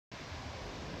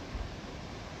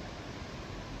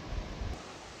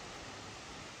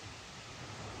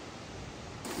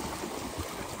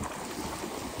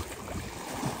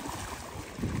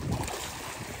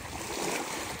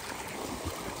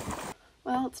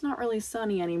Well, it's not really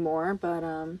sunny anymore, but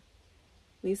at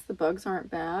least the bugs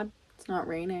aren't bad. It's not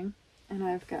raining. And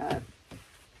I've got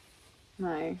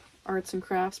my arts and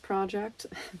crafts project.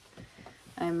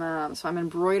 I'm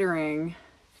embroidering,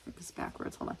 this is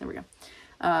backwards, hold on, there we go.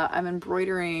 I'm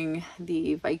embroidering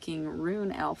the Viking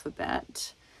rune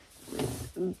alphabet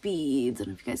with beads. I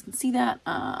don't know if you guys can see that.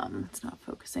 It's not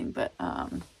focusing, but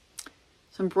so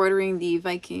embroidering the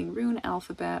Viking rune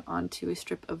alphabet onto a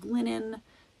strip of linen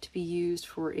to be used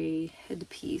for a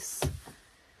headpiece.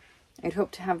 I'd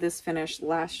hoped to have this finished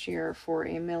last year for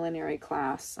a millinery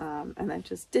class, and that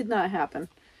just did not happen.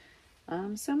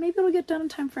 So maybe it'll get done in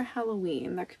time for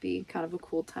Halloween. That could be kind of a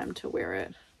cool time to wear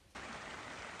it.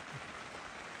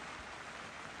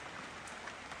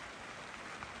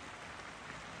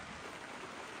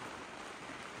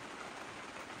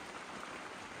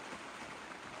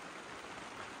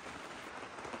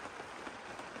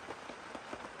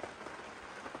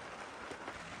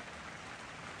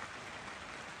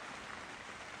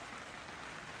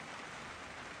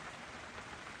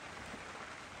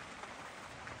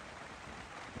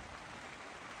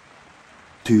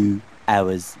 Two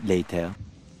hours later.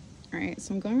 All right,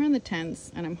 so I'm going around the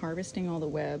tents and I'm harvesting all the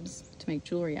webs to make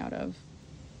jewelry out of.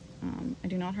 I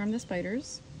do not harm the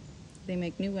spiders. They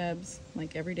make new webs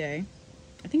like every day.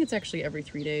 I think it's actually every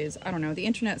 3 days. I don't know, the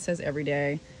internet says every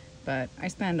day, but I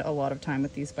spend a lot of time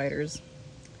with these spiders.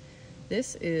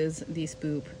 This is the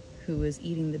spoop who was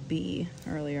eating the bee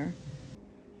earlier.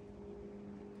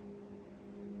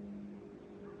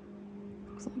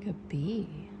 Looks like a bee.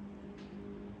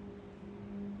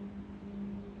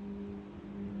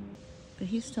 But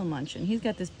he's still munching. He's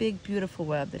got this big, beautiful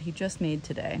web that he just made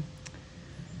today.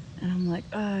 And I'm like,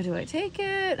 oh, do I take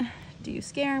it? Do you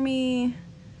scare me?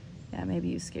 Yeah, maybe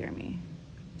you scare me.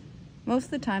 Most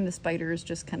of the time, the spiders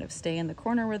just kind of stay in the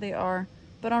corner where they are,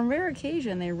 but on rare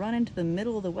occasion, they run into the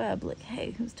middle of the web, like,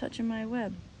 hey, who's touching my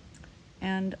web?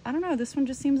 And I don't know, this one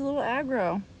just seems a little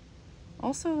aggro.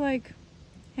 Also, like,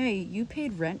 hey, you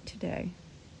paid rent today.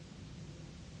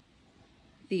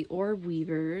 The orb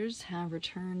weavers have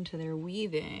returned to their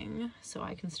weaving, so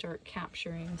I can start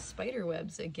capturing spider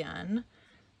webs again.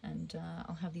 And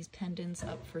I'll have these pendants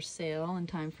up for sale in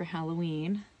time for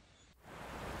Halloween.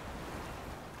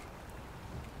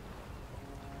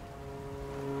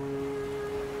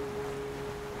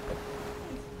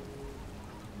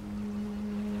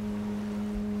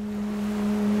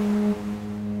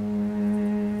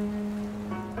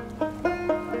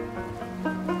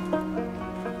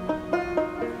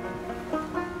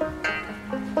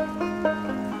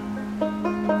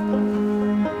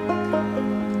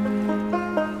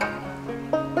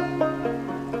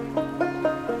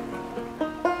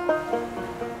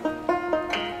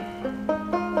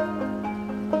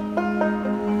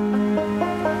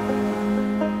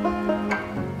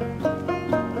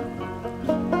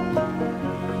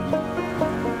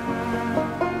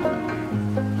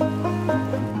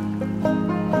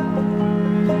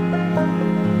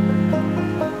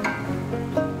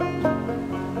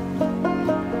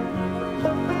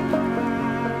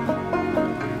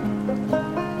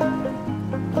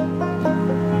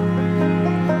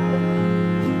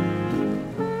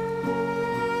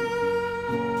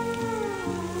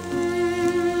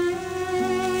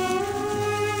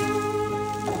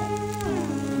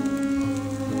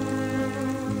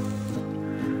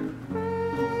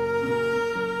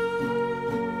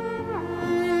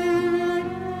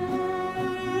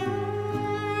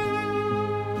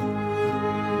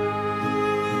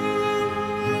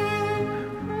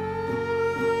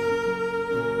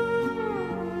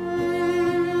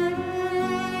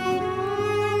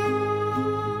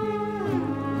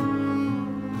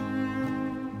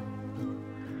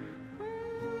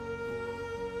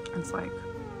 It's like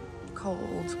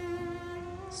cold,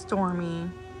 stormy,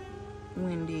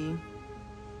 windy.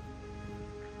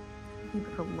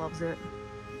 Hibika loves it.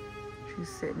 She's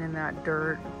sitting in that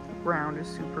dirt. The ground is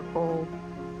super cold.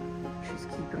 She's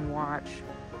keeping watch.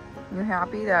 You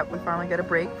happy that we finally get a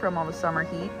break from all the summer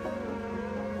heat?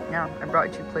 Yeah, I brought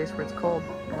you to a place where it's cold.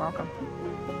 You're welcome.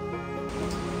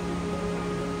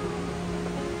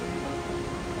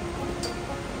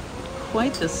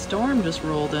 Quite the storm just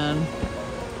rolled in.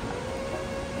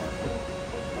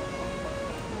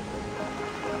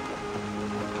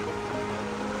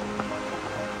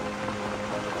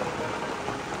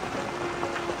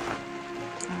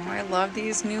 I love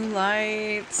these new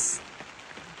lights.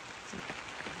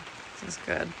 This is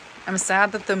good. I'm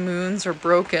sad that the moons are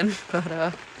broken,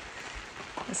 but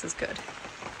this is good.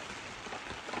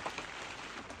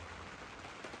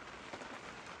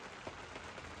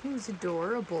 It was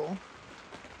adorable.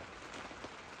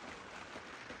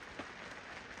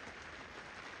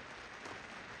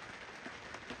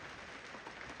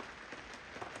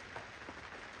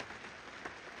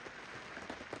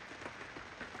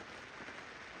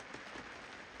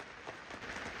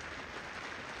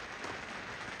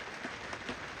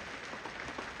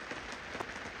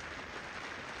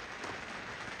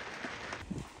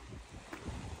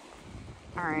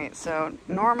 All right, so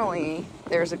normally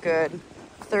there's a good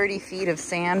 30 feet of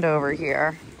sand over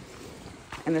here.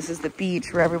 And this is the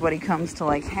beach where everybody comes to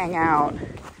like hang out.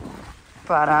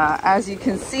 But as you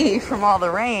can see from all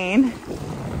the rain,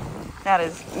 that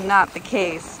is not the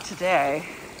case today.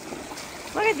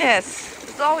 Look at this.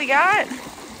 That's all we got.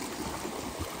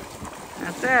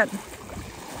 That's it.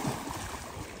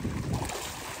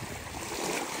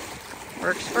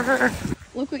 Works for her.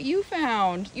 Look what you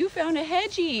found. You found a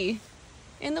hedgie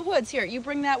in the woods. Here, you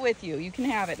bring that with you. You can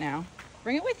have it now.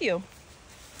 Bring it with you.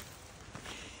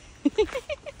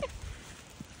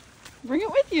 Bring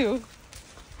it with you.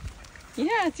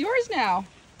 Yeah, it's yours now.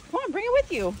 Come on, bring it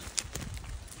with you.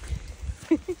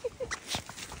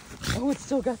 Oh, it's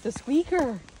still got the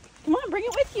squeaker. Come on, bring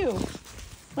it with you.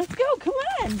 Let's go, come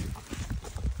on.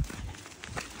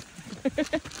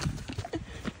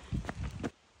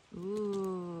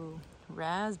 Ooh,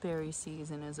 raspberry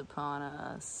season is upon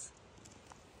us.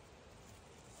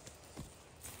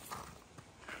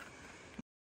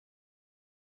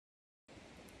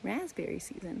 Raspberry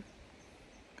season.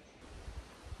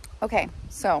 Okay,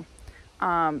 so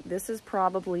this is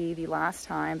probably the last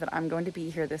time that I'm going to be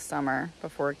here this summer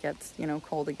before it gets, you know,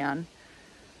 cold again.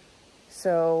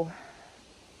 So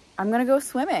I'm gonna go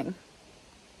swimming.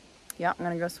 Yeah, I'm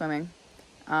gonna go swimming.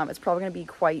 It's probably gonna be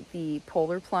quite the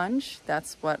polar plunge.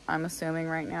 That's what I'm assuming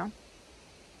right now.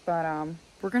 But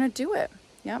we're gonna do it.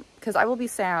 Yep, because I will be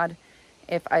sad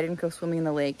if I didn't go swimming in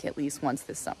the lake at least once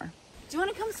this summer. Do you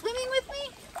want to come swimming with me?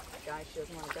 Guys, she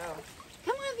doesn't want to go.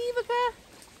 Come on, Vivica.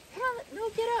 Come on. No,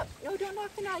 get up. No, don't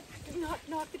knock the knife. Do not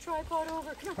knock the tripod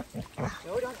over. Come on.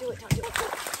 No, don't do it. Don't do it.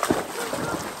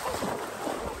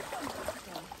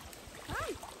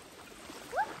 Hi.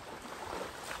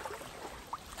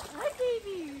 Hi,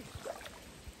 baby.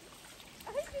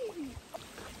 Hi, baby.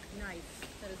 Nice.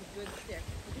 That is a good stick.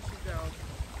 Look at you go.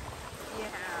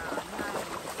 Yeah, nice.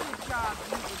 Good job,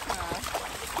 Vivica.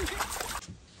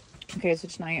 Okay, so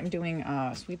tonight I'm doing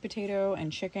sweet potato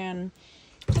and chicken.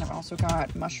 And I've also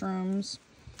got mushrooms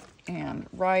and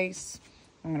rice.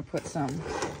 I'm gonna put some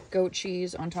goat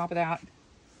cheese on top of that.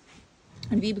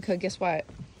 And Vivica, guess what?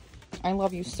 I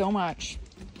love you so much.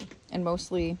 And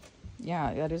mostly,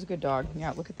 yeah, that is a good dog.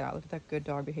 Yeah, look at that. Look at that good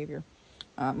dog behavior.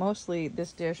 Mostly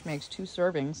this dish makes 2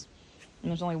 servings.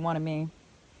 And there's only one of me.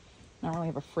 I don't really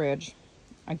have a fridge.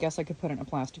 I guess I could put it in a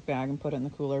plastic bag and put it in the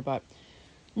cooler, but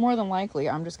more than likely,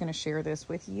 I'm just going to share this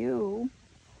with you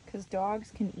because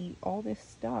dogs can eat all this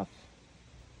stuff.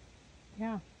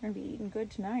 Yeah, we're going to be eating good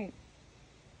tonight.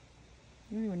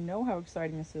 You don't even know how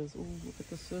exciting this is. Ooh, look at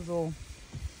the sizzle.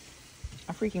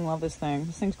 I freaking love this thing.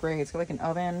 This thing's great. It's got like an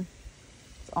oven.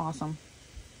 It's awesome.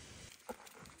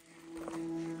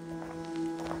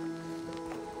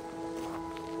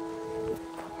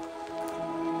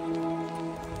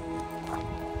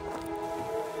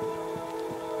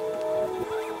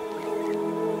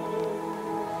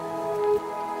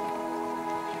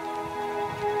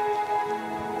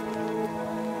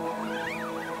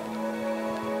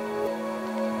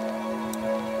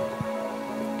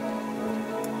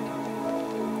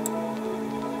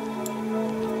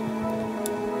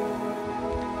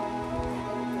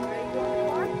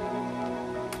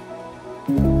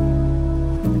 I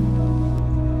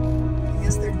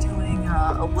guess they're doing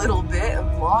a little bit of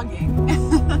logging.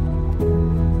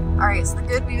 Alright, so the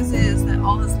good news is that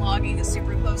all this logging is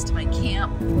super close to my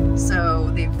camp, so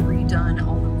they've redone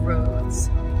all the roads.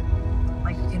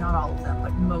 Like, okay, not all of them,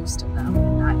 but most of them,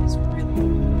 and that is really,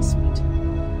 really sweet.